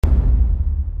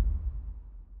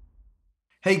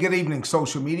Hey, good evening,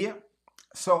 social media.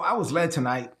 So I was led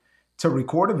tonight to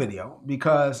record a video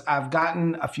because I've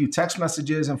gotten a few text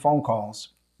messages and phone calls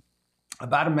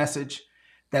about a message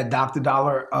that Dr.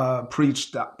 Dollar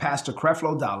preached, Pastor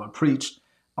Creflo Dollar preached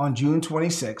on June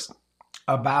 26th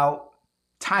about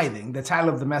tithing. The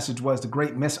title of the message was The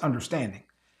Great Misunderstanding.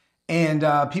 And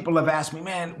people have asked me,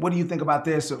 man, what do you think about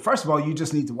this? So first of all, you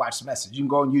just need to watch the message. You can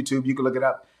go on YouTube, you can look it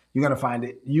up, you're going to find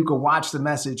it. You can watch the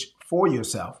message for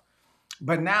yourself.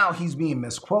 But now he's being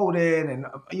misquoted, and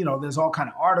there's all kind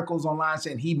of articles online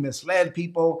saying he misled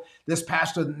people. This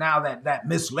pastor now that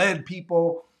misled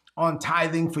people on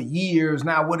tithing for years.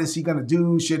 Now what is he going to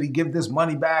do? Should he give this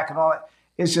money back and all that?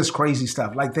 It's just crazy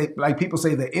stuff. Like people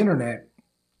say, the internet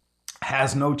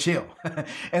has no chill.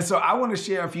 And so I want to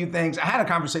share a few things. I had a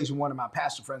conversation with one of my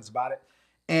pastor friends about it,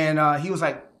 and he was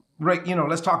like, Rick,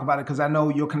 let's talk about it because I know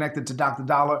you're connected to Dr.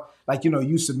 Dollar.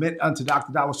 You submit unto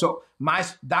Dr. Dollar. So my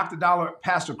Dr. Dollar,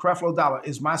 Pastor Creflo Dollar,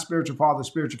 is my spiritual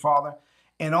father.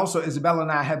 And also Isabella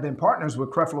and I have been partners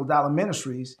with Creflo Dollar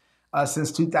Ministries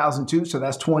since 2002. So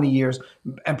that's 20 years.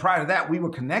 And prior to that, we were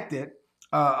connected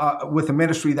with a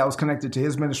ministry that was connected to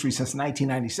his ministry since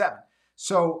 1997.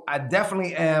 So I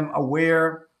definitely am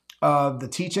aware of the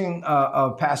teaching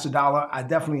of Pastor Dollar. I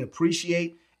definitely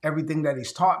appreciate everything that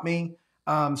he's taught me.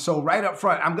 So right up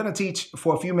front, I'm going to teach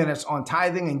for a few minutes on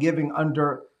tithing and giving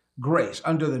under grace,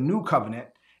 under the new covenant.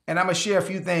 And I'm going to share a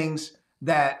few things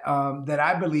that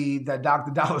I believe that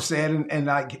Dr. Dollar said, and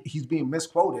like he's being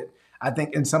misquoted, I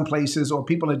think, in some places, or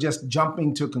people are just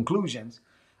jumping to conclusions.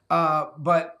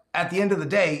 But at the end of the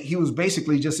day, he was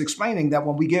basically just explaining that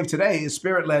when we give today is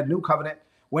spirit-led new covenant,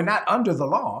 we're not under the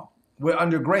law, we're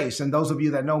under grace. And those of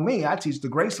you that know me, I teach the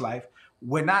grace life.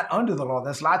 We're not under the law.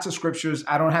 There's lots of scriptures.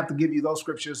 I don't have to give you those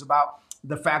scriptures about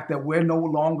the fact that we're no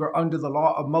longer under the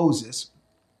law of Moses.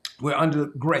 We're under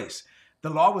grace.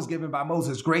 The law was given by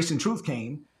Moses. Grace and truth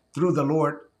came through the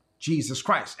Lord Jesus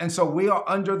Christ. And so we are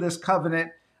under this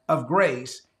covenant of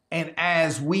grace. And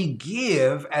as we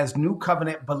give as new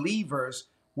covenant believers,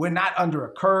 we're not under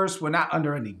a curse. We're not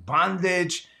under any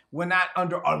bondage. We're not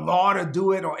under a law to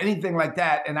do it or anything like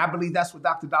that. And I believe that's what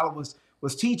Dr. Dollar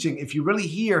was teaching. If you really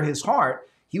hear his heart,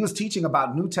 he was teaching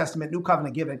about New Testament, New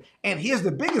Covenant giving. And here's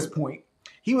the biggest point.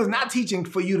 He was not teaching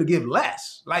for you to give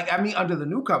less. Under the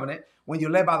New Covenant, when you're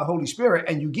led by the Holy Spirit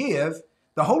and you give,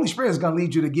 the Holy Spirit is going to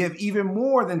lead you to give even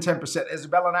more than 10%.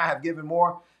 Isabella and I have given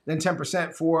more than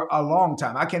 10% for a long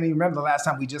time. I can't even remember the last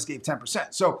time we just gave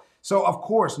 10%. So of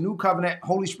course, New Covenant,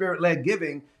 Holy Spirit-led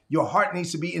giving, your heart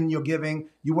needs to be in your giving.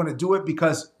 You want to do it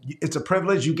because it's a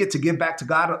privilege. You get to give back to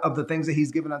God of the things that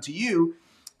he's given unto you.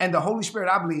 And the Holy Spirit,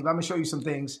 I believe, I'm going to show you some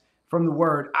things from the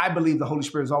word. I believe the Holy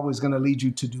Spirit is always going to lead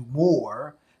you to do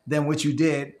more than what you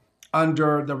did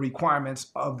under the requirements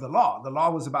of the law. The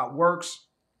law was about works,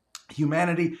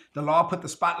 humanity. The law put the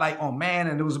spotlight on man,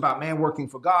 and it was about man working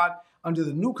for God. Under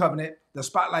the new covenant, the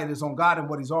spotlight is on God and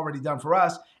what he's already done for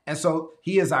us. And so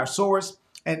he is our source.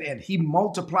 And he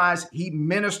multiplies, he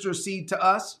ministers seed to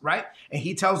us, right? And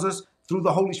he tells us through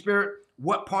the Holy Spirit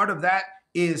what part of that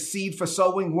is seed for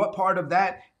sowing, what part of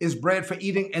that is bread for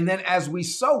eating. And then as we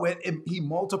sow it, he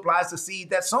multiplies the seed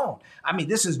that's sown. I mean,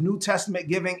 this is New Testament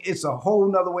giving. It's a whole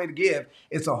nother way to give.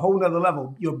 It's a whole nother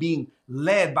level. You're being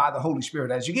led by the Holy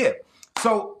Spirit as you give.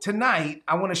 So tonight,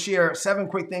 I want to share 7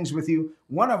 quick things with you.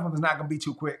 One of them is not going to be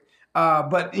too quick,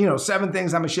 but 7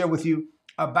 things I'm going to share with you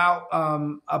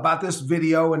about this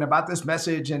video and about this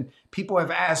message. And people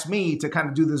have asked me to kind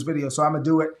of do this video. So I'm going to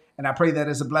do it. And I pray that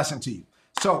it's a blessing to you.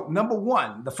 So number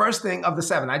 1, the first thing of the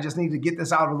 7, I just need to get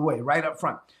this out of the way right up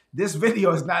front. This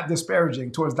video is not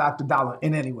disparaging towards Dr. Dollar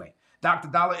in any way. Dr.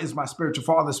 Dollar is my spiritual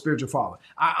father.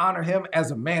 I honor him as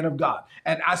a man of God.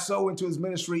 And I sow into his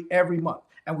ministry every month.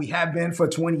 And we have been for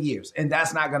 20 years. And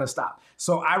that's not going to stop.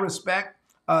 So I respect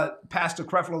Pastor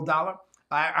Creflo Dollar.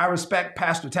 I respect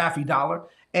Pastor Taffy Dollar,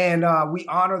 and we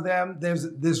honor them. There's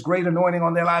this great anointing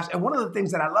on their lives. And one of the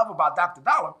things that I love about Dr.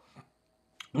 Dollar,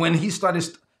 when he started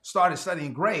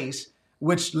studying grace,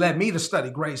 which led me to study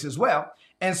grace as well,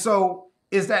 and so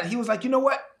is that he was like, you know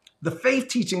what? The faith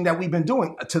teaching that we've been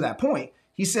doing to that point,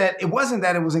 he said it wasn't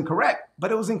that it was incorrect,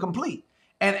 but it was incomplete.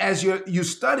 And as you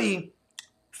study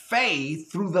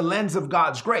faith through the lens of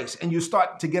God's grace, and you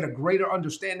start to get a greater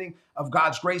understanding of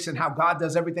God's grace and how God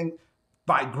does everything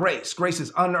by grace. Grace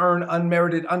is unearned,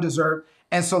 unmerited, undeserved.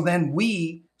 And so then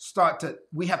we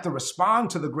have to respond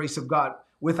to the grace of God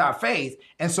with our faith.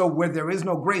 And so where there is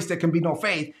no grace, there can be no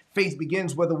faith. Faith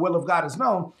begins where the will of God is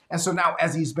known. And so now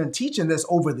as he's been teaching this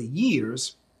over the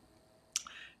years,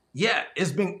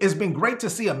 it's been great to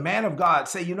see a man of God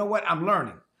say, you know what, I'm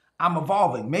learning. I'm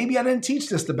evolving. Maybe I didn't teach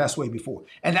this the best way before.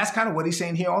 And that's kind of what he's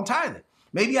saying here on tithing.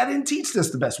 Maybe I didn't teach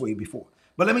this the best way before,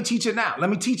 but let me teach it now. Let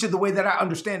me teach it the way that I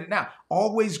understand it now.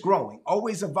 Always growing,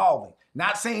 always evolving.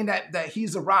 Not saying that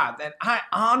he's arrived. And I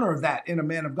honor that in a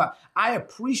man of God. I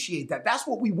appreciate that. That's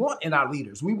what we want in our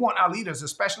leaders. We want our leaders,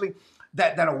 especially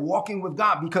that are walking with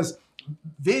God, because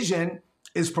vision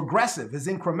is progressive, is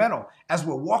incremental. As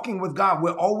we're walking with God,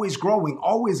 we're always growing,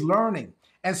 always learning.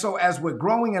 And so as we're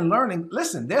growing and learning,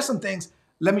 listen, there's some things,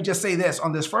 let me just say this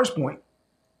on this first point.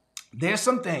 There's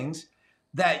some things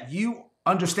that you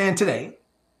understand today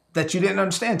that you didn't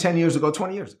understand 10 years ago,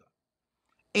 20 years ago.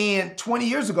 And 20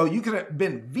 years ago, you could have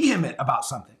been vehement about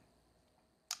something.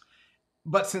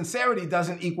 But sincerity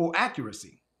doesn't equal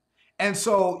accuracy. And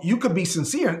so you could be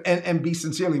sincere and be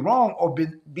sincerely wrong, or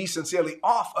be sincerely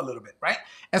off a little bit, right?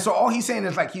 And so all he's saying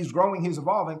is like he's growing, he's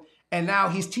evolving, and now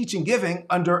he's teaching giving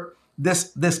under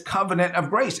this covenant of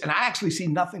grace. And I actually see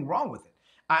nothing wrong with it.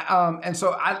 And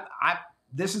so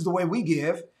this is the way we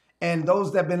give. And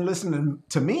those that have been listening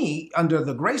to me under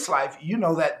the grace life, you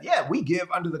know that, yeah, we give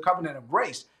under the covenant of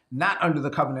grace, not under the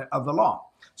covenant of the law.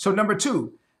 So number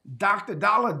two, Dr.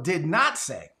 Dollar did not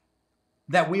say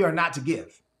that we are not to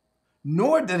give,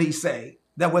 nor did he say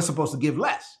that we're supposed to give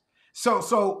less.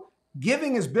 So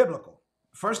giving is biblical.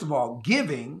 First of all,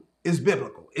 giving is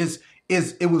biblical.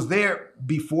 It was there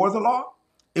before the law,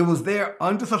 it was there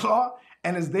under the law,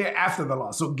 and is there after the law.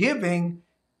 So giving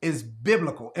is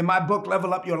biblical. In my book,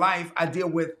 Level Up Your Life, I deal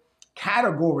with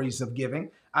categories of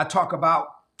giving. I talk about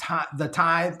the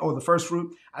tithe or the first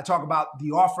fruit. I talk about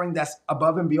the offering that's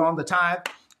above and beyond the tithe.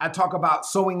 I talk about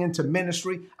sowing into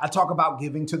ministry. I talk about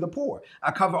giving to the poor.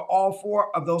 I cover all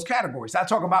four of those categories. I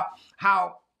talk about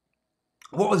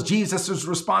what was Jesus's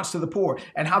response to the poor,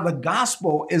 and how the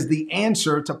gospel is the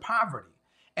answer to poverty.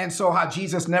 And so how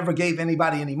Jesus never gave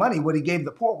anybody any money. What he gave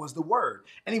the poor was the word.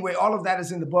 Anyway, all of that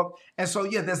is in the book. And so,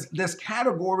 yeah, there's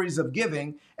categories of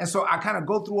giving. And so I kind of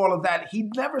go through all of that. He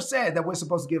never said that we're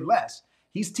supposed to give less.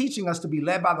 He's teaching us to be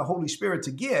led by the Holy Spirit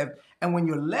to give. And when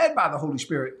you're led by the Holy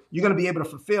Spirit, you're going to be able to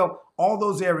fulfill all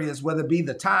those areas, whether it be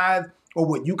the tithe or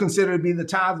what you consider to be the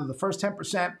tithe, or the first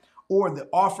 10%, or the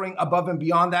offering above and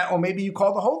beyond that, or maybe you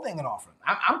call the whole thing an offering.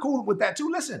 I'm cool with that too.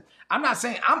 Listen, I'm not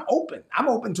saying I'm open. I'm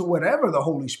open to whatever the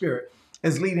Holy Spirit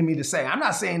is leading me to say. I'm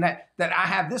not saying that I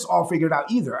have this all figured out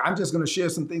either. I'm just going to share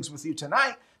some things with you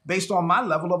tonight based on my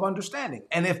level of understanding.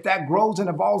 And if that grows and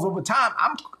evolves over time,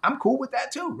 I'm cool with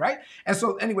that too, right? And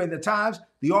so anyway, the tithes,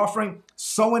 the offering,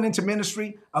 sowing into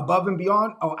ministry above and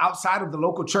beyond or outside of the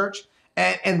local church,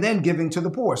 and then giving to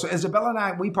the poor. So Isabella and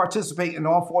I, we participate in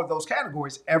all four of those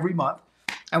categories every month,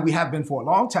 and we have been for a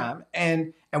long time.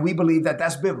 And we believe that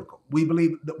that's biblical. We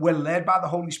believe that we're led by the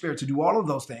Holy Spirit to do all of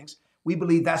those things. We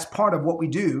believe that's part of what we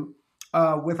do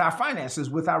with our finances,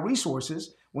 with our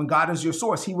resources. When God is your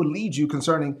source, he will lead you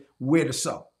concerning where to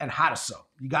sow and how to sow.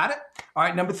 You got it? All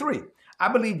right, number three. I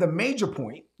believe the major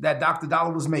point that Dr.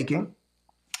 Dollar was making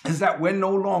is that we're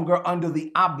no longer under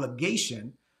the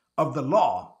obligation of the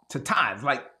law to tithe,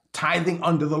 like tithing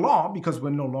under the law, because we're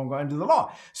no longer under the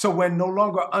law. So we're no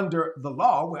longer under the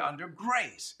law, we're under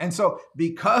grace. And so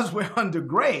because we're under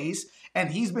grace, and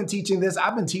he's been teaching this,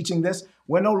 I've been teaching this,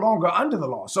 we're no longer under the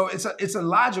law. So it's a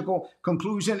logical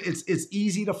conclusion. It's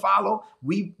easy to follow.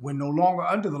 We're no longer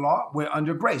under the law, we're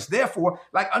under grace. Therefore,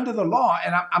 like under the law,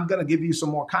 and I'm going to give you some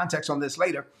more context on this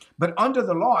later, but under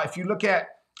the law, if you look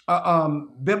at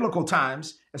biblical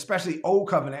times, especially Old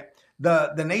Covenant,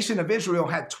 the nation of Israel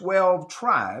had 12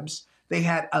 tribes. They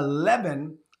had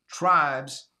 11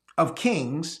 tribes of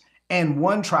kings and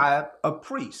 1 tribe of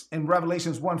priests. In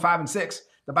Revelations 1, 5, and 6,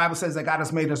 the Bible says that God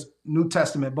has made us New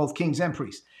Testament, both kings and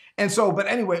priests. And so, but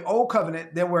anyway, Old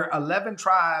Covenant, there were 11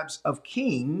 tribes of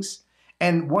kings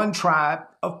and 1 tribe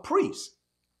of priests.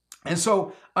 And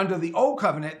so under the Old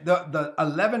Covenant, the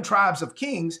 11 tribes of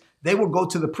kings, they would go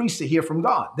to the priests to hear from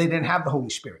God. They didn't have the Holy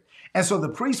Spirit. And so the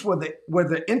priests were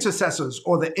the intercessors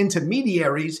or the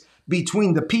intermediaries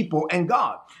between the people and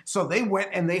God. So they went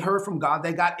and they heard from God.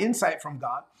 They got insight from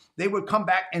God. They would come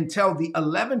back and tell the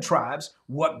 11 tribes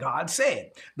what God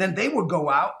said. Then they would go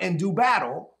out and do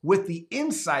battle with the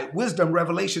insight, wisdom,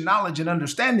 revelation, knowledge, and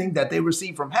understanding that they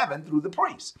received from heaven through the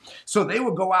priests. So they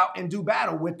would go out and do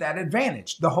battle with that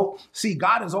advantage.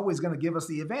 God is always going to give us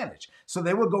the advantage. So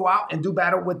they would go out and do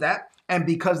battle with that. And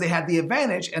because they had the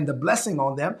advantage and the blessing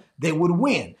on them, they would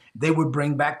win. They would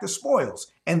bring back the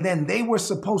spoils. And then they were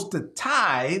supposed to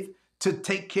tithe to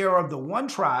take care of the 1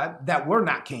 tribe that were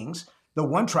not kings, the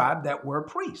 1 tribe that were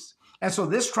priests. And so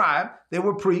this tribe, they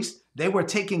were priests. They were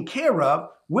taken care of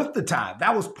with the tithe.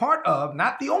 That was part of,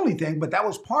 not the only thing, but that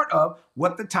was part of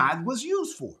what the tithe was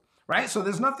used for, right? So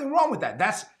there's nothing wrong with that.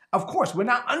 That's Of course, we're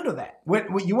not under that.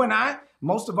 You and I,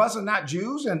 most of us are not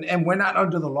Jews, and we're not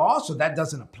under the law, so that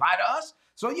doesn't apply to us.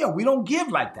 So yeah, we don't give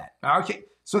like that. Okay,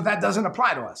 so that doesn't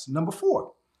apply to us. Number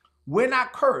 4, we're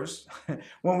not cursed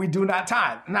when we do not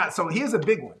tithe. Now, so here's a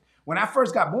big one. When I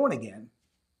first got born again,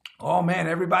 oh man,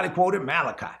 everybody quoted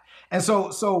Malachi. And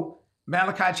so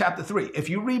Malachi chapter 3. If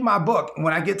you read my book,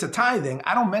 when I get to tithing,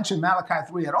 I don't mention Malachi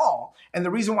 3 at all. And the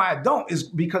reason why I don't is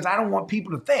because I don't want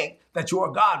people to think that you're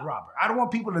a God robber. I don't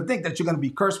want people to think that you're going to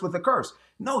be cursed with a curse.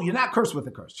 No, you're not cursed with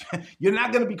a curse. You're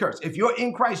not going to be cursed. If you're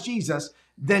in Christ Jesus,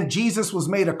 then Jesus was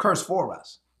made a curse for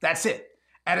us. That's it.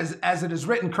 As it is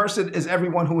written, cursed is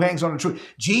everyone who hangs on the tree.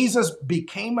 Jesus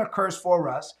became a curse for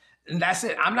us. And that's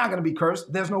it. I'm not going to be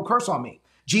cursed. There's no curse on me.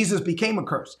 Jesus became a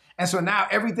curse. And so now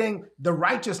everything, the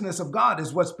righteousness of God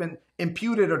is what's been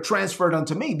imputed or transferred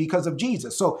unto me because of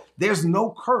Jesus. So there's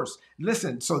no curse.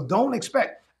 Listen, so don't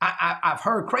expect. I've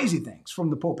heard crazy things from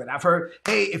the pulpit. I've heard,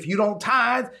 hey, if you don't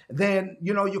tithe, then,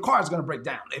 your car is going to break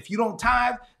down. If you don't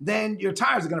tithe, then your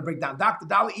tires are going to break down. Dr.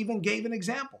 Dollar even gave an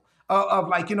example of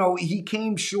like, he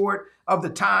came short of the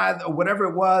tithe or whatever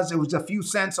it was. It was a few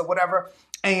cents or whatever.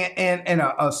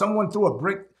 And someone threw a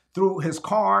brick through his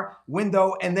car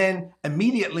window, and then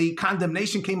immediately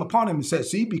condemnation came upon him and said,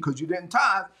 see, because you didn't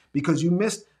tithe, because you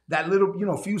missed that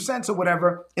little, few cents or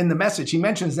whatever in the message. He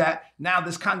mentions that now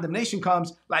this condemnation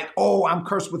comes like, oh, I'm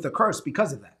cursed with a curse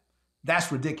because of that. That's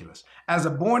ridiculous. As a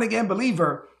born again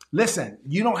believer, listen,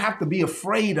 you don't have to be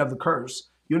afraid of the curse.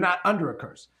 You're not under a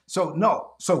curse. So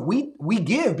no. So we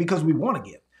give because we want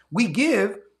to give. We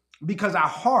give because our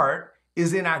heart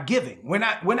is in our giving. We're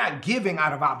not giving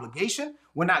out of obligation.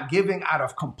 We're not giving out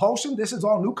of compulsion. This is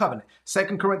all new covenant.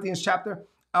 2 Corinthians chapter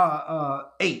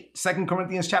 8, 2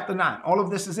 Corinthians chapter 9. All of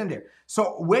this is in there.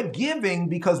 So we're giving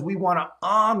because we want to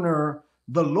honor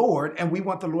the Lord and we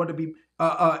want the Lord to be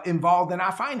involved in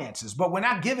our finances. But we're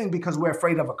not giving because we're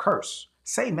afraid of a curse.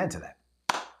 Say amen to that.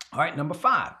 All right, number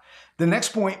 5. The next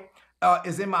point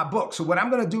is in my book. So what I'm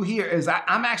going to do here is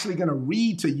I'm actually going to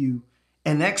read to you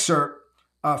an excerpt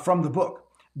from the book,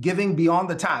 Giving Beyond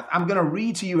the Tithe. I'm going to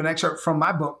read to you an excerpt from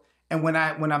my book. And when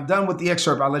I'm done with the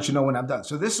excerpt, I'll let you know when I'm done.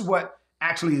 So this is what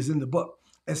actually is in the book.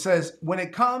 It says,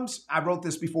 I wrote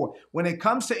this before, when it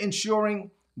comes to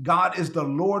ensuring God is the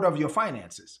Lord of your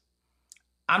finances,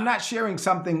 I'm not sharing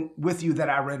something with you that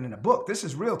I read in a book. This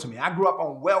is real to me. I grew up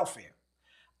on welfare.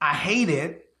 I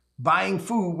hated buying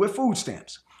food with food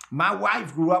stamps. My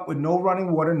wife grew up with no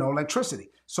running water, no electricity.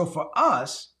 So for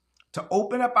us, to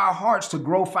open up our hearts to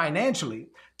grow financially,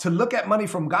 to look at money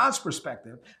from God's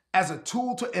perspective as a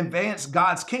tool to advance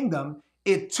God's kingdom,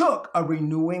 it took a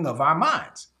renewing of our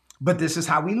minds. But this is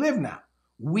how we live now.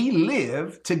 We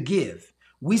live to give.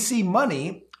 We see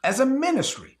money as a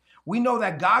ministry. We know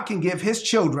that God can give his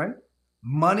children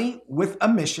money with a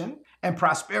mission and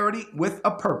prosperity with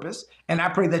a purpose. And I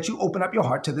pray that you open up your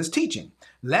heart to this teaching.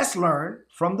 Let's learn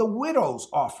from the widow's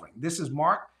offering. This is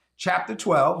Mark chapter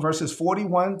 12, verses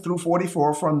 41 through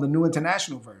 44 from the New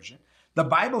International Version. The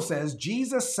Bible says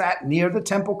Jesus sat near the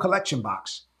temple collection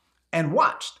box and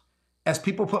watched as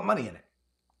people put money in it.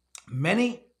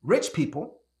 Many rich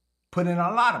people put in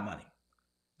a lot of money.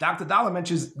 Dr. Dollar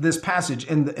mentions this passage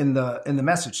in the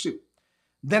message too.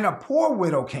 Then a poor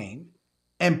widow came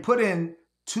and put in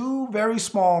 2 very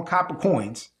small copper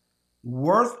coins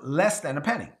worth less than a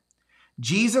penny.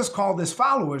 Jesus called his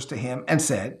followers to him and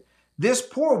said, this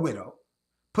poor widow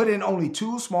put in only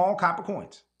 2 small copper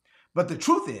coins. But the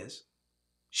truth is,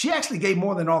 she actually gave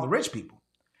more than all the rich people.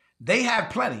 They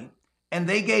had plenty, and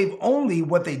they gave only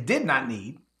what they did not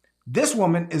need. This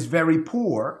woman is very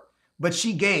poor, but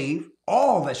she gave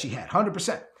all that she had,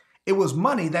 100%. It was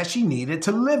money that she needed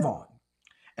to live on.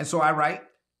 And so I write,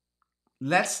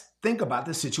 let's think about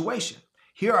this situation.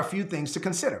 Here are a few things to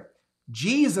consider.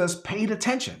 Jesus paid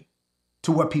attention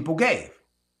to what people gave.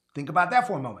 Think about that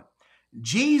for a moment.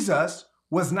 Jesus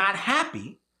was not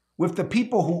happy with the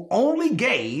people who only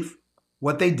gave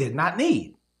what they did not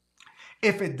need.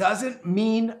 If it doesn't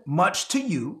mean much to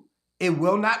you, it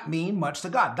will not mean much to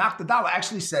God. Dr. Dollar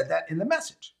actually said that in the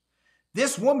message.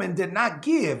 This woman did not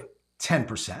give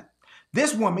 10%.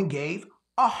 This woman gave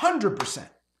 100%.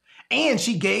 And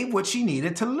she gave what she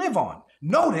needed to live on.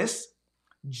 Notice,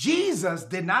 Jesus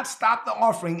did not stop the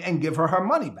offering and give her her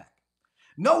money back.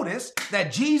 Notice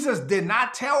that Jesus did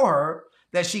not tell her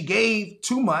that she gave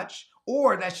too much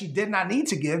or that she did not need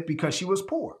to give because she was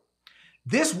poor.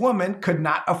 This woman could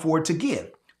not afford to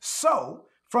give. So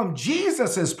from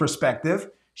Jesus's perspective,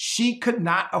 she could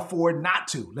not afford not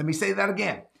to. Let me say that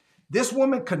again. This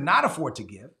woman could not afford to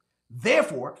give.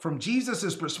 Therefore, from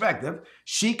Jesus's perspective,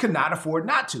 she could not afford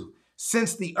not to.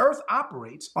 Since the earth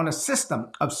operates on a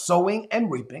system of sowing and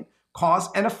reaping, cause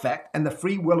and effect, and the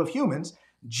free will of humans,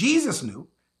 Jesus knew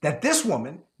that this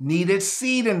woman needed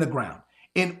seed in the ground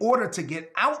in order to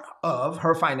get out of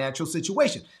her financial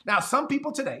situation. Now, some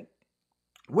people today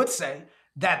would say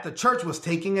that the church was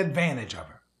taking advantage of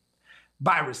her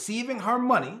by receiving her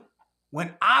money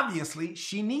when obviously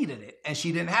she needed it and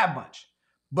she didn't have much.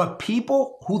 But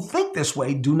people who think this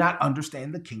way do not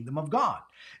understand the kingdom of God.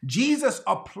 Jesus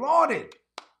applauded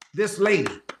this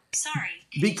lady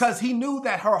because he knew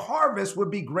that her harvest would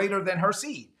be greater than her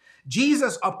seed.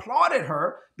 Jesus applauded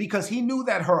her because he knew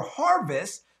that her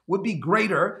harvest would be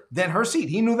greater than her seed.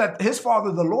 He knew that his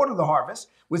Father, the Lord of the harvest,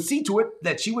 would see to it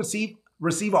that she would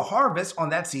receive a harvest on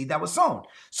that seed that was sown.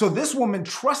 So this woman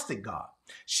trusted God.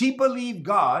 She believed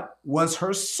God was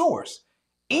her source.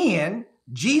 And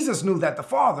Jesus knew that the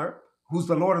Father, who's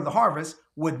the Lord of the harvest,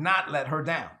 would not let her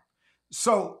down.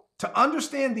 So to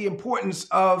understand the importance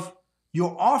of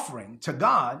your offering to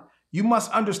God, you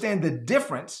must understand the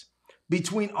difference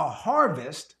between a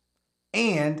harvest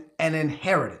and an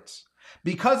inheritance.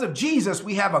 Because of Jesus,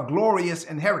 we have a glorious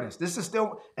inheritance. This is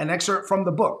still an excerpt from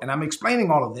the book, and I'm explaining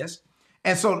all of this.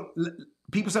 And so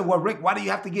people say, well, Rick, why do you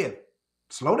have to give?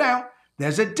 Slow down.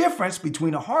 There's a difference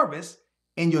between a harvest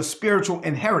and your spiritual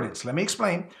inheritance. Let me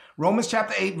explain. Romans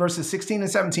chapter 8, verses 16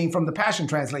 and 17 from the Passion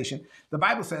Translation. The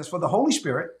Bible says, for the Holy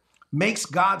Spirit makes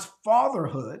God's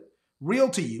fatherhood real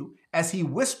to you as he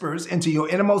whispers into your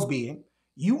innermost being,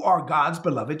 you are God's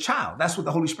beloved child. That's what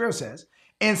the Holy Spirit says.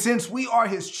 And since we are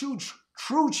his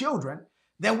true children,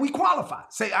 then we qualify.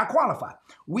 Say, I qualify.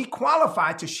 We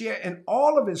qualify to share in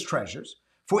all of his treasures,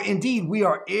 for indeed we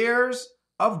are heirs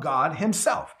of God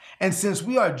himself. And since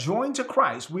we are joined to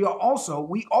Christ, we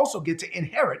also get to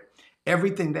inherit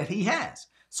everything that he has.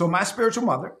 So my spiritual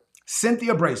mother,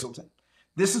 Cynthia Brazelton,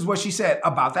 this is what she said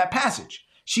about that passage.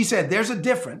 She said, there's a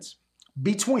difference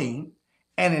between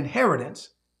an inheritance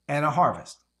and a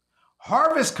harvest.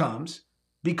 Harvest comes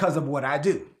because of what I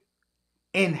do.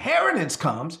 Inheritance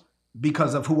comes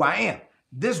because of who I am.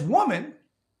 This woman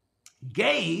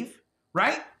gave,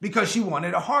 right? Because she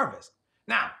wanted a harvest.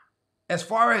 Now, as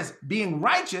far as being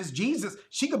righteous,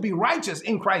 she could be righteous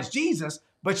in Christ Jesus,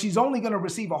 but she's only going to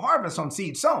receive a harvest on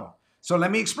seed sown. So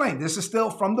let me explain. This is still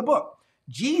from the book.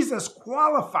 Jesus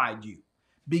qualified you.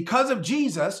 Because of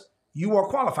Jesus, you are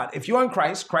qualified. If you're in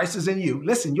Christ, Christ is in you.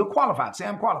 Listen, you're qualified. Say,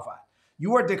 I'm qualified.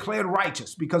 You are declared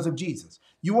righteous because of Jesus.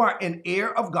 You are an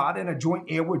heir of God and a joint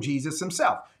heir with Jesus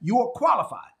himself. You are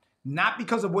qualified, not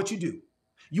because of what you do.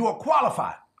 You are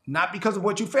qualified, not because of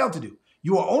what you failed to do.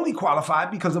 You are only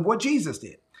qualified because of what Jesus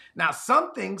did. Now,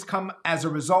 some things come as a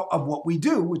result of what we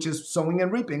do, which is sowing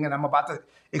and reaping, and I'm about to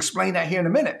explain that here in a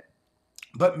minute.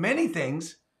 But many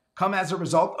things come as a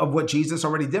result of what Jesus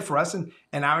already did for us and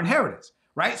our inheritance,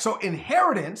 right? So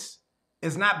inheritance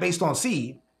is not based on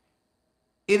seed.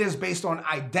 It is based on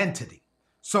identity.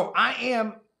 So I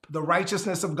am the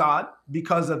righteousness of God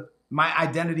because of my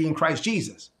identity in Christ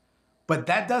Jesus. But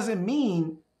that doesn't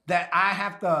mean that I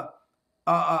have to,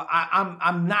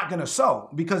 I'm not going to sow,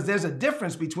 because there's a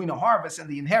difference between a harvest and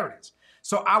the inheritance.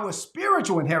 So our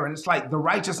spiritual inheritance, like the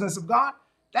righteousness of God,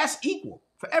 that's equal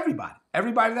for everybody.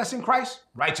 Everybody that's in Christ,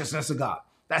 righteousness of God,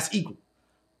 that's equal.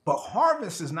 But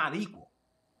harvest is not equal.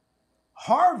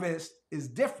 Harvest is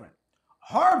different.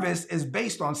 Harvest is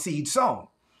based on seed sown.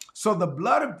 So the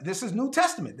blood of, this is New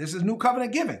Testament, this is New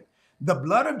Covenant giving. The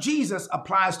blood of Jesus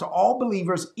applies to all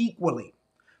believers equally.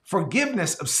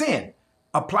 Forgiveness of sin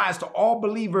applies to all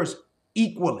believers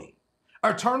equally.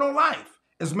 Eternal life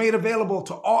is made available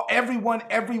to everyone,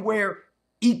 everywhere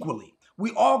equally.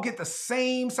 We all get the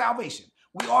same salvation.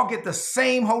 We all get the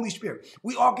same Holy Spirit.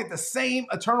 We all get the same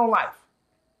eternal life.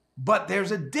 But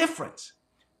there's a difference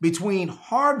between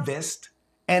harvest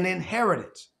and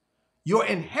inheritance. Your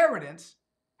inheritance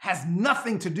has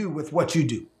nothing to do with what you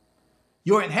do.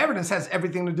 Your inheritance has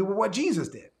everything to do with what Jesus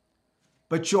did.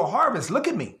 But your harvest, look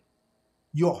at me.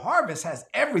 Your harvest has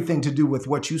everything to do with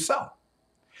what you sow.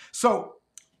 So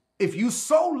if you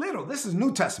sow little, this is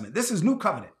New Testament, this is New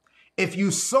Covenant. If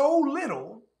you sow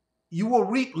little, you will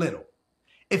reap little.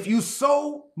 If you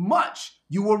sow much,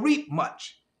 you will reap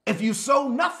much. If you sow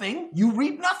nothing, you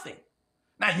reap nothing.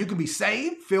 Now, you can be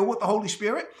saved, filled with the Holy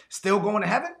Spirit, still going to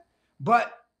heaven,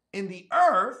 but in the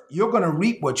earth, you're going to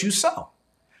reap what you sow.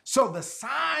 So the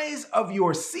size of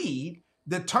your seed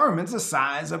determines the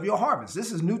size of your harvest.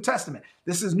 This is New Testament.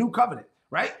 This is New Covenant,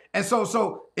 right? And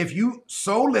so if you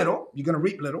sow little, you're going to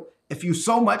reap little. If you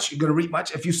sow much, you're going to reap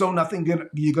much. If you sow nothing,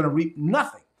 you're going to reap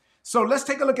nothing. So let's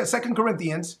take a look at 2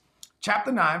 Corinthians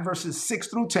chapter 9, verses 6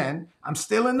 through 10. I'm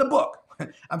still in the book.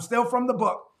 I'm still from the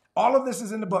book. All of this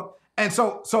is in the book. And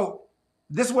so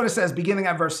This is what it says beginning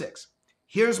at verse 6.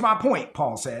 Here's my point,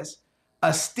 Paul says.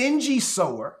 A stingy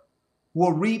sower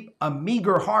will reap a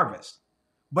meager harvest,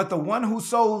 but the one who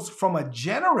sows from a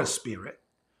generous spirit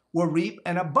will reap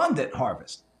an abundant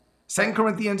harvest. 2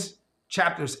 Corinthians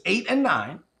chapters 8 and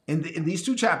 9, in these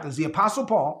two chapters, the Apostle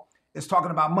Paul is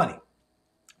talking about money.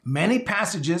 Many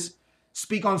passages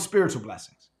speak on spiritual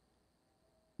blessings,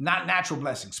 not natural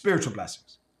blessings, spiritual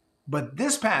blessings. But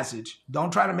this passage,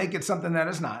 don't try to make it something that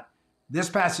it's not. This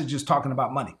passage is talking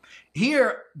about money.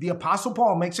 Here, the Apostle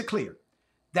Paul makes it clear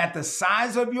that the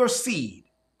size of your seed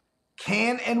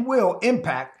can and will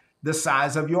impact the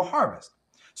size of your harvest.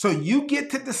 So you get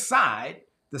to decide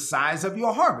the size of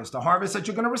your harvest, the harvest that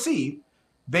you're going to receive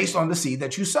based on the seed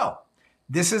that you sow.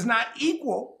 This is not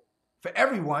equal for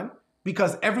everyone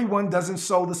because everyone doesn't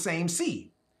sow the same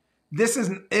seed. This is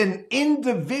an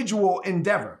individual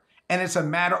endeavor, and it's a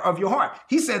matter of your heart.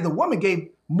 He said the woman gave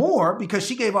more because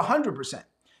she gave 100%.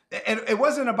 And it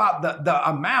wasn't about the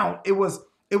amount. It was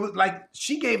like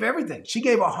she gave everything. She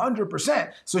gave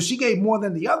 100%. So she gave more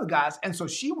than the other guys. And so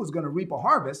she was going to reap a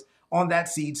harvest on that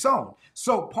seed sown.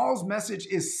 So Paul's message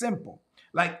is simple.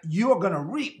 Like, you're going to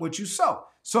reap what you sow.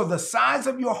 So the size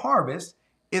of your harvest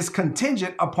is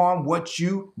contingent upon what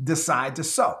you decide to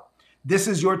sow. This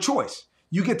is your choice.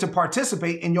 You get to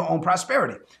participate in your own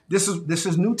prosperity. This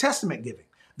is New Testament giving.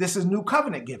 This is New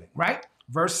Covenant giving, right?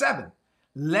 Verse 7,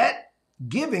 let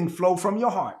giving flow from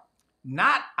your heart,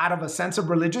 not out of a sense of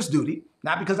religious duty,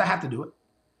 not because I have to do it.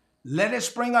 Let it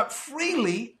spring up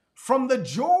freely from the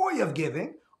joy of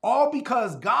giving, all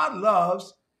because God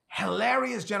loves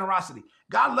hilarious generosity.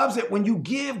 God loves it when you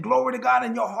give glory to God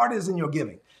and your heart is in your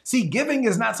giving. See, giving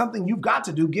is not something you've got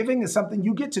to do. Giving is something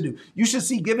you get to do. You should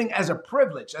see giving as a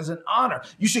privilege, as an honor.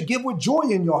 You should give with joy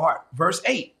in your heart. Verse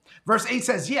 8. Verse 8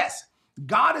 says, yes,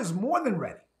 God is more than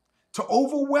ready to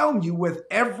overwhelm you with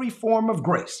every form of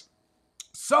grace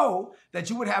so that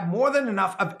you would have more than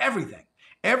enough of everything.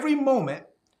 Every moment,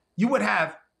 you would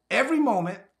have every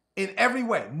moment in every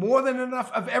way, more than enough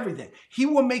of everything. He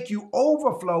will make you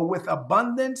overflow with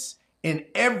abundance in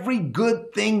every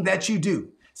good thing that you do.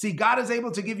 See, God is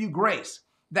able to give you grace,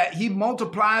 that he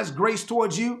multiplies grace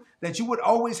towards you, that you would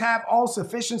always have all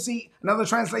sufficiency. Another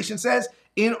translation says,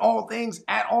 in all things,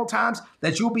 at all times,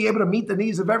 that you'll be able to meet the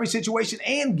needs of every situation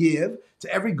and give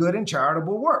to every good and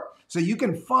charitable work. So you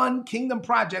can fund kingdom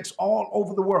projects all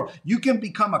over the world. You can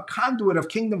become a conduit of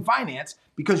kingdom finance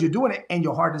because you're doing it and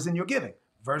your heart is in your giving.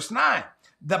 Verse 9,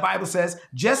 the Bible says,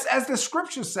 just as the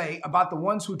scriptures say about the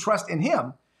ones who trust in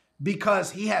him,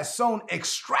 because he has sown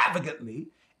extravagantly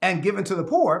and given to the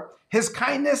poor, his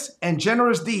kindness and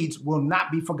generous deeds will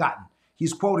not be forgotten.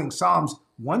 He's quoting Psalms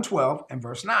 112 and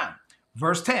verse 9.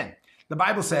 Verse 10, the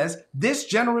Bible says, this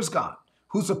generous God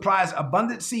who supplies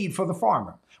abundant seed for the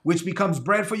farmer, which becomes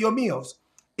bread for your meals,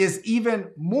 is even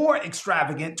more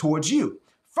extravagant towards you.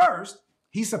 First,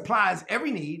 he supplies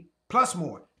every need plus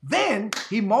more. Then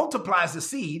he multiplies the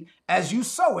seed as you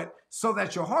sow it so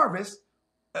that your harvest,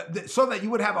 so that you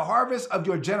would have a harvest of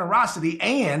your generosity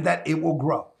and that it will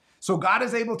grow. So God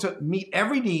is able to meet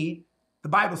every need, the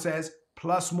Bible says,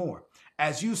 plus more.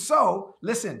 As you sow,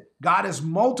 listen, God is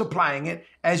multiplying it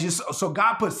as you sow. So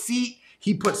God puts seed,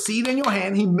 he puts seed in your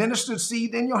hand, he ministers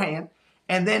seed in your hand,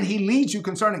 and then he leads you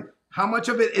concerning how much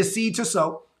of it is seed to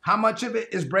sow, how much of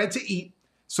it is bread to eat.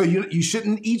 So you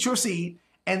shouldn't eat your seed,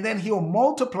 and then he'll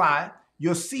multiply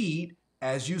your seed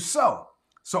as you sow.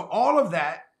 So all of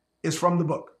that is from the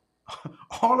book.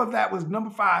 All of that was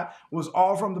number 5, was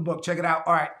all from the book. Check it out.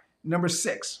 All right, number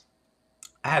 6.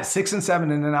 I have 6 and 7,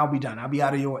 and then I'll be done. I'll be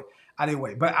out of your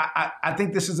way. But I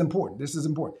think this is important. This is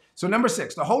important. So number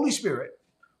 6, the Holy Spirit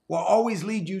will always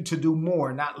lead you to do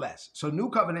more, not less. So New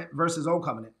Covenant versus Old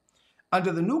Covenant.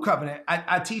 Under the New Covenant,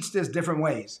 I teach this different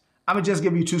ways. I'm going to just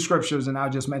give you 2 scriptures and I'll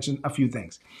just mention a few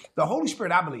things. The Holy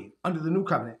Spirit, I believe, under the New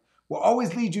Covenant, will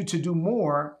always lead you to do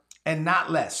more and not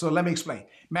less. So let me explain.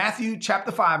 Matthew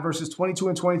chapter 5, verses 22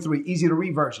 and 23, easy to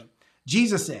read version.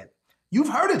 Jesus said, you've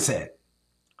heard it said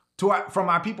from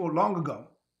our people long ago,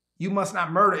 you must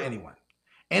not murder anyone.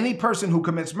 Any person who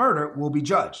commits murder will be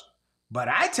judged. But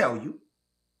I tell you,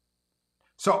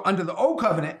 so under the Old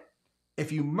Covenant,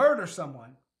 if you murder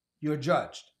someone, you're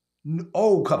judged.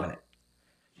 Old Covenant.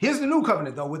 Here's the New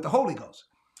Covenant, though, with the Holy Ghost.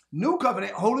 New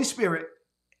Covenant, Holy Spirit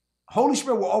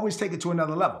will always take it to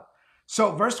another level.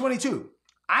 So verse 22,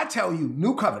 I tell you,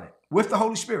 New Covenant with the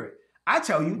Holy Spirit, I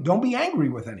tell you, don't be angry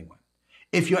with anyone.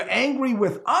 If you're angry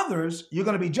with others, you're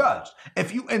going to be judged.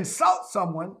 If you insult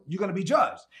someone, you're going to be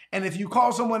judged. And if you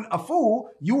call someone a fool,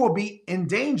 you will be in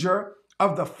danger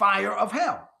of the fire of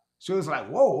hell. So it's like,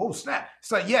 whoa, snap.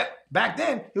 So yeah, back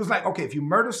then, it was like, okay, if you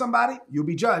murder somebody, you'll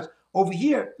be judged. Over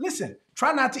here, listen,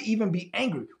 try not to even be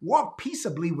angry. Walk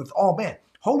peaceably with all men.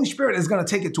 Holy Spirit is going to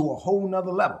take it to a whole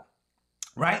nother level,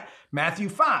 right? Matthew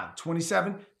 5,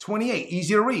 27, 28,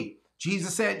 easy to read.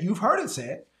 Jesus said, you've heard it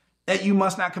said that you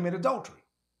must not commit adultery.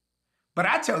 But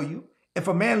I tell you, if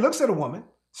a man looks at a woman,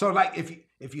 so like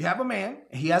if you have a man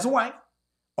and he has a wife,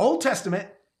 Old Testament,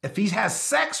 if he has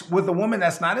sex with a woman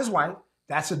that's not his wife,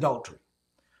 that's adultery.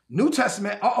 New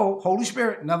Testament, Holy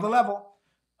Spirit, another level.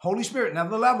 Holy Spirit,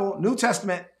 another level. New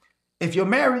Testament, if you're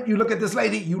married, you look at this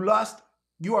lady, you lust,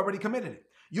 you already committed it.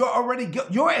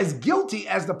 You're as guilty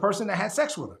as the person that had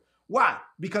sex with her. Why?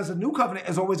 Because the new covenant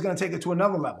is always going to take it to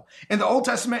another level. In the Old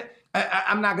Testament,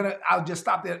 I'll just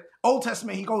stop there. Old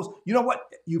Testament, he goes, you know what?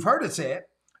 You've heard it said,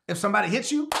 if somebody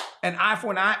hits you, an eye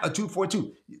for an eye, a tooth for a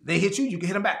tooth. They hit you, you can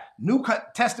hit them back. New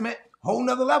Testament, whole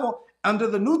nother level. Under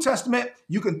the New Testament,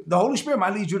 the Holy Spirit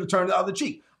might lead you to turn the other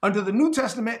cheek. Under the New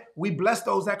Testament, we bless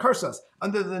those that curse us.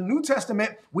 Under the New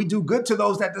Testament, we do good to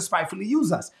those that despitefully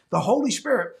use us. The Holy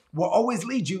Spirit will always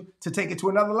lead you to take it to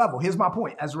another level. Here's my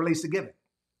point as it relates to giving.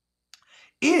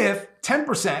 If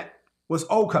 10% was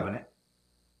old covenant,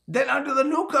 then under the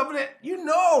new covenant,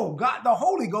 God, the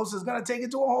Holy Ghost is going to take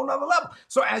it to a whole nother level.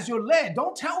 So as you're led,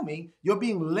 don't tell me you're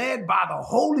being led by the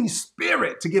Holy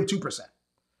Spirit to give 2%.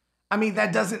 I mean,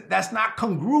 that's not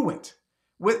congruent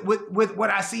with what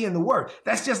I see in the word.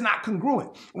 That's just not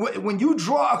congruent. When you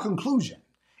draw a conclusion,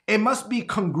 it must be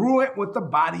congruent with the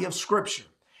body of Scripture.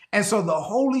 And so the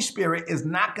Holy Spirit is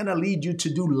not going to lead you to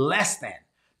do less than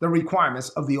the requirements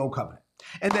of the old covenant.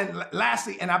 And then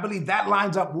lastly, and I believe that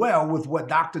lines up well with what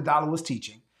Dr. Dollar was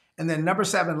teaching. And then number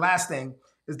 7, last thing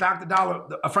is Dr. Dollar,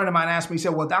 a friend of mine asked me, he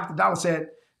said, well, Dr. Dollar said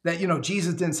that,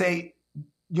 Jesus didn't say,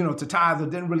 to tithe or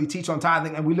didn't really teach on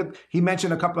tithing. And he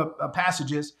mentioned a couple of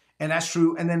passages, and that's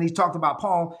true. And then he talked about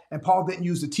Paul, and Paul didn't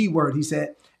use the T word, he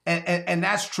said. And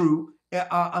that's true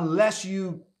unless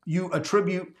you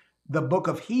attribute the book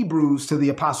of Hebrews to the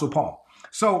Apostle Paul.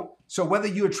 So whether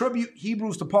you attribute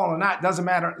Hebrews to Paul or not, doesn't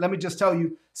matter. Let me just tell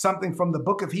you something from the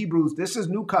book of Hebrews. This is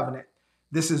New Covenant.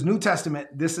 This is New Testament.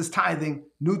 This is tithing,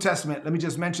 New Testament. Let me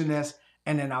just mention this,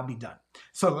 and then I'll be done.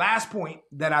 So last point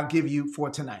that I'll give you for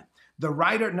tonight.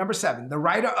 Number 7, the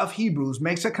writer of Hebrews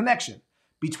makes a connection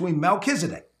between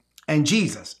Melchizedek and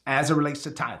Jesus as it relates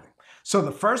to tithing. So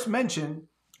the first mention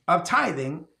of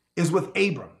tithing is with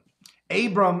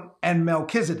Abram and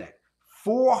Melchizedek,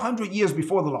 400 years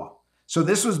before the law. So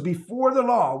this was before the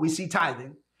law, we see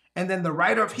tithing. And then the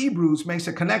writer of Hebrews makes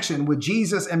a connection with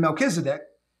Jesus and Melchizedek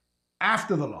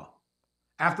after the law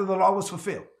was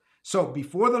fulfilled. So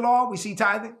before the law, we see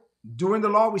tithing. During the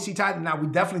law, we see tithing. Now, we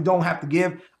definitely don't have to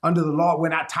give under the law. We're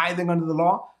not tithing under the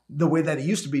law the way that it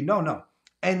used to be. No.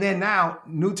 And then now,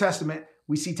 New Testament,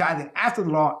 we see tithing after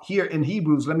the law. Here in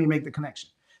Hebrews, let me make the connection.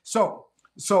 So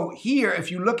here,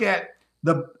 if you look at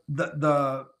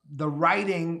the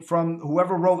writing from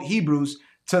whoever wrote Hebrews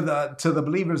to the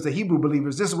believers, the Hebrew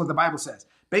believers, this is what the Bible says.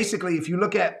 Basically, if you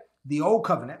look at the old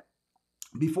covenant,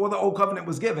 before the old covenant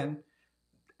was given,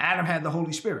 Adam had the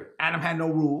Holy Spirit. Adam had no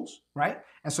rules, right?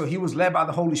 And so he was led by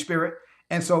the Holy Spirit.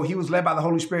 And so he was led by the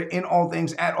Holy Spirit in all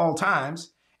things at all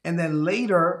times. And then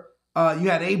later, you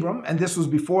had Abram, and this was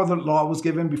before the law was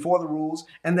given, before the rules.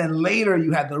 And then later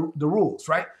you had the rules,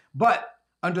 right? But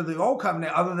under the old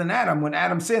covenant, other than Adam, when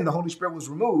Adam sinned, the Holy Spirit was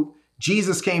removed.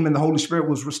 Jesus came and the Holy Spirit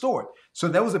was restored. So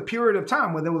there was a period of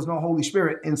time where there was no Holy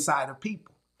Spirit inside of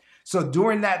people. So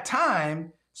during that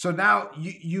time, so now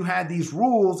you had these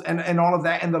rules and all of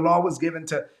that, and the law was given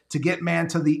to get man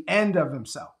to the end of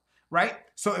himself, right?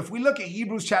 So if we look at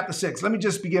Hebrews chapter 6, let me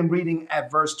just begin reading at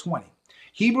verse 20.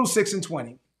 Hebrews 6 and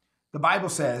 20, the Bible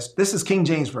says, this is King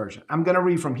James Version. I'm going to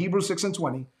read from Hebrews 6 and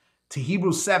 20 to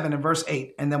Hebrews 7 and verse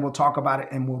 8, and then we'll talk about it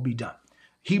and we'll be done.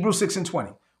 Hebrews 6 and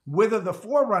 20, whither the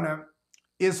forerunner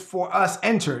is for us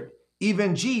entered,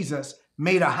 even Jesus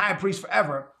made a high priest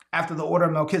forever after the order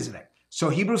of Melchizedek. So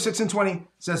Hebrews 6 and 20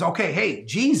 says, okay, hey,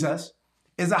 Jesus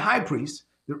is a high priest.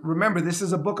 Remember, this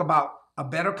is a book about a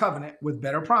better covenant with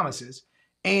better promises.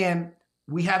 And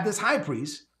we have this high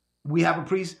priest. We have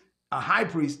a high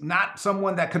priest, not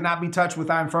someone that could not be touched with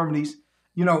our infirmities.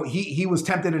 He was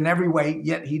tempted in every way,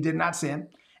 yet he did not sin.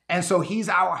 And so he's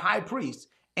our high priest.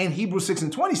 And Hebrews 6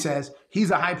 and 20 says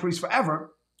he's a high priest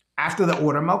forever after the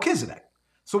order of Melchizedek.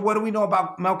 So what do we know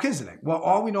about Melchizedek? Well,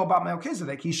 all we know about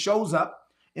Melchizedek, he shows up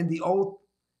in the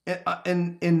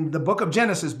in the book of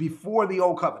Genesis before the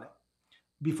old covenant,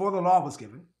 before the law was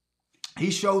given.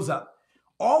 He shows up.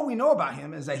 All we know about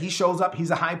him is that he shows up.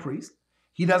 He's a high priest.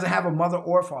 He doesn't have a mother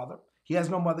or a father. He has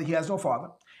no mother. He has no father.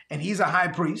 And he's a high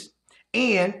priest.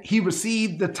 And he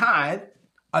received the tithe,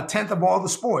 a tenth of all the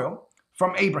spoil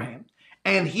from Abraham.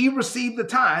 And he received the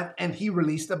tithe and he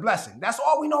released the blessing. That's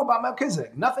all we know about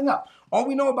Melchizedek, nothing else. All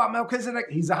we know about Melchizedek,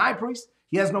 he's a high priest.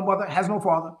 He has no mother, has no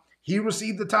father. He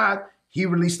received the tithe, he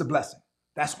released the blessing.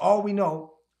 That's all we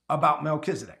know about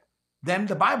Melchizedek. Then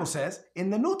the Bible says in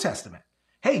the New Testament,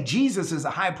 hey, Jesus is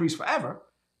a high priest forever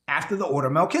after the order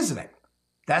of Melchizedek.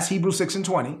 That's Hebrews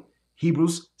 6:20,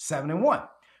 Hebrews 7:1.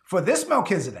 For this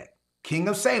Melchizedek, king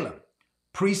of Salem,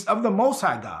 priest of the Most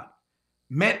High God,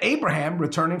 met Abraham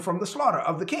returning from the slaughter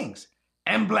of the kings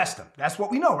and blessed him. That's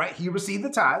what we know, right? He received the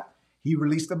tithe, he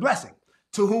released the blessing,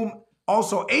 to whom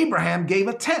also Abraham gave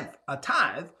a tenth, a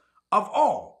tithe of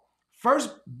all.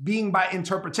 First being by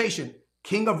interpretation,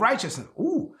 king of righteousness.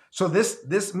 Ooh, so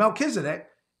this Melchizedek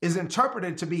is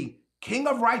interpreted to be king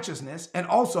of righteousness and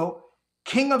also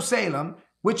king of Salem,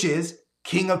 which is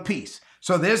king of peace.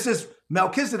 So there's this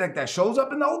Melchizedek that shows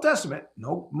up in the Old Testament,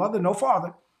 no mother, no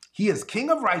father. He is king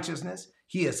of righteousness.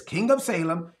 He is king of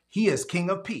Salem. He is king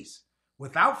of peace.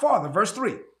 Without father, verse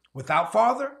 3, without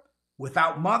father,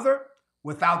 without mother,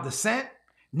 without descent,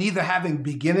 neither having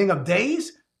beginning of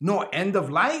days, nor end of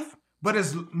life, but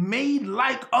is made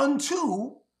like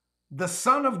unto the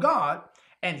Son of God,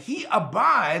 and he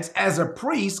abides as a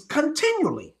priest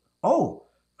continually. Oh,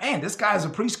 man, this guy is a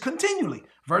priest continually.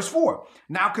 Verse 4,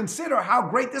 now consider how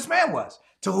great this man was,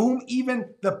 to whom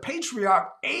even the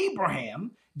patriarch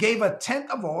Abraham gave a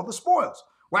tenth of all the spoils.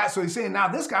 Right? So he's saying now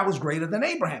this guy was greater than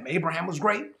Abraham. Abraham was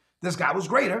great. This guy was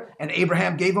greater, and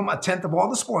Abraham gave him a tenth of all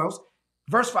the spoils.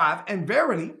 Verse 5, and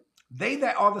verily, they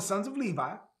that are the sons of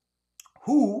Levi,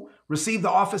 who receive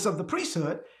the office of the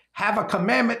priesthood, have a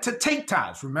commandment to take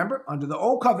tithes. Remember, under the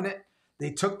old covenant,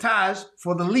 they took tithes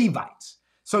for the Levites.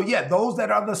 So yeah, those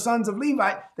that are the sons of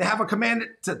Levi, they have a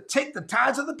commandment to take the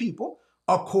tithes of the people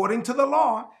according to the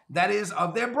law, that is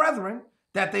of their brethren,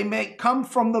 that they may come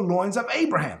from the loins of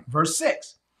Abraham. Verse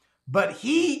 6, but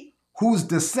he whose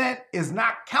descent is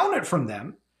not counted from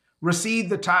them received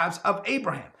the tithes of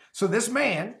Abraham. So this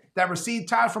man that received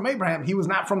tithes from Abraham, he was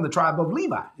not from the tribe of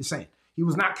Levi, he's saying. He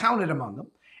was not counted among them.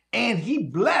 And he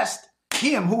blessed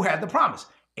him who had the promise.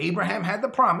 Abraham had the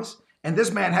promise, and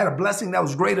this man had a blessing that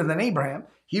was greater than Abraham.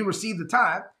 He received the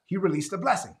tithe, he released the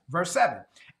blessing. Verse 7,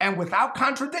 and without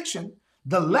contradiction,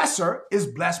 the lesser is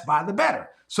blessed by the better.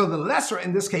 So the lesser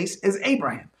in this case is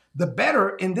Abraham. The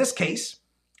better in this case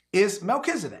is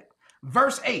Melchizedek.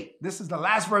 Verse 8, this is the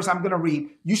last verse I'm going to read.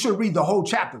 You should read the whole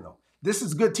chapter, though. This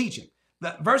is good teaching.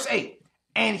 Verse 8,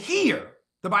 and here,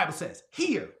 the Bible says,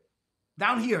 here,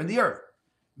 down here in the earth,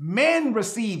 men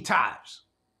receive tithes.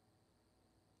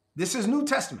 This is New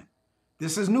Testament.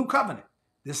 This is New Covenant.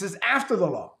 This is after the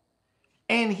law.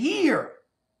 And here,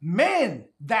 men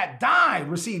that die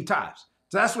receive tithes.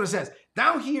 So that's what it says.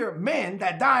 Down here, men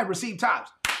that die receive tithes.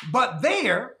 But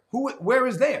there, where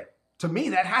is there? To me,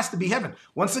 that has to be heaven.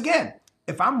 Once again,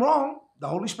 if I'm wrong, the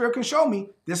Holy Spirit can show me.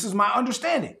 This is my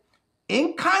understanding.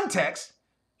 In context,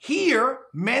 here,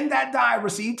 men that die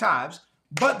receive tithes,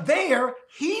 but there,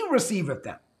 he receiveth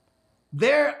them.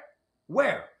 There,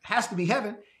 where? Has to be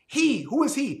heaven. He, who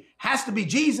is he? Has to be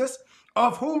Jesus,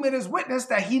 of whom it is witnessed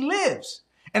that he lives.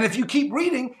 And if you keep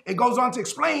reading, it goes on to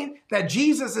explain that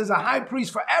Jesus is a high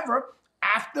priest forever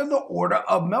after the order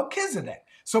of Melchizedek.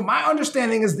 So my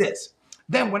understanding is this.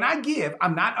 Then when I give,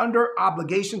 I'm not under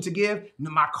obligation to give.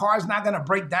 My car is not going to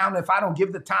break down if I don't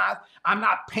give the tithe. I'm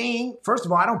not paying. First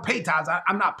of all, I don't pay tithes.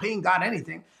 I'm not paying God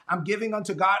anything. I'm giving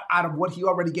unto God out of what he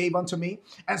already gave unto me.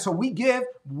 And so we give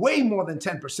way more than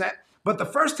 10%. But the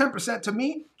first 10% to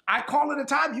me, I call it a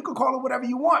tithe. You can call it whatever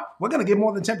you want. We're going to give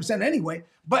more than 10% anyway.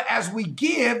 But as we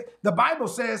give, the Bible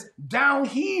says down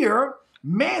here,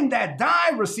 men that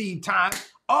die receive tithe.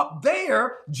 Up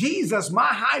there, Jesus, my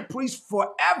high priest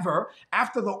forever,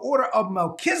 after the order of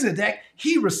Melchizedek,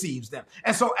 he receives them.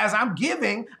 And so as I'm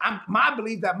giving, I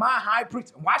believe that my high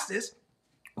priest, watch this,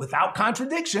 without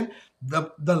contradiction,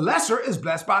 the lesser is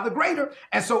blessed by the greater.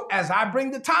 And so as I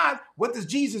bring the tithe, what does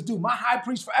Jesus do? My high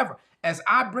priest forever. As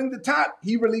I bring the tithe,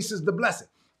 he releases the blessing.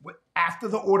 After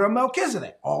the order of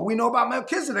Melchizedek. All we know about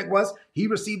Melchizedek was he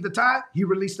received the tithe, he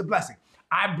released the blessing.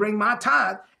 I bring my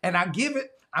tithe and I give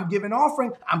it. I'm giving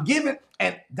offering, I'm giving,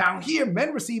 and down here,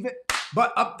 men receive it.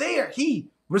 But up there, he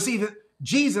receives it.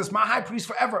 Jesus, my high priest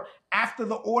forever, after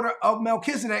the order of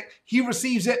Melchizedek, he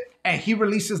receives it and he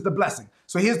releases the blessing.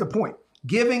 So here's the point.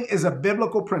 Giving is a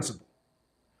biblical principle.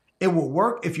 It will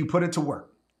work if you put it to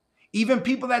work. Even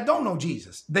people that don't know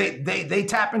Jesus, they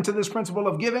tap into this principle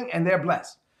of giving and they're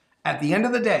blessed. At the end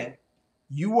of the day,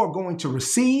 you are going to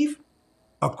receive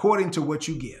according to what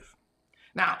you give.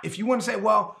 Now, if you want to say,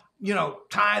 well,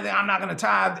 tithing, I'm not going to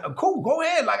tithe. Cool, go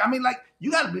ahead.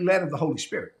 You got to be led of the Holy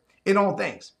Spirit in all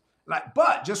things.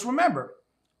 But just remember,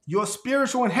 your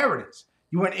spiritual inheritance.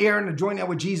 You're an heir and a joint heir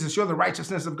with Jesus. You're the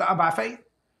righteousness of God by faith.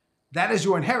 That is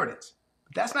your inheritance.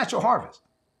 But that's not your harvest.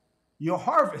 Your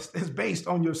harvest is based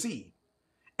on your seed.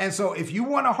 And so if you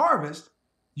want to harvest,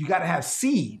 you got to have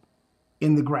seed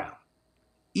in the ground.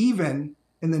 Even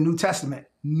in the New Testament,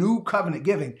 new covenant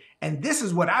giving. And this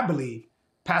is what I believe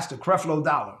Pastor Creflo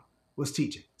Dollar was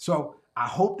teaching. So I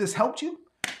hope this helped you.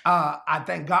 I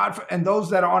thank God for, and those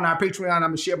that are on our Patreon, I'm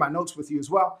going to share my notes with you as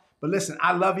well. But listen,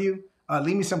 I love you.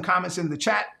 Leave me some comments in the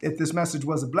chat if this message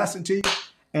was a blessing to you.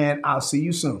 And I'll see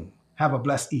you soon. Have a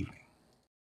blessed evening.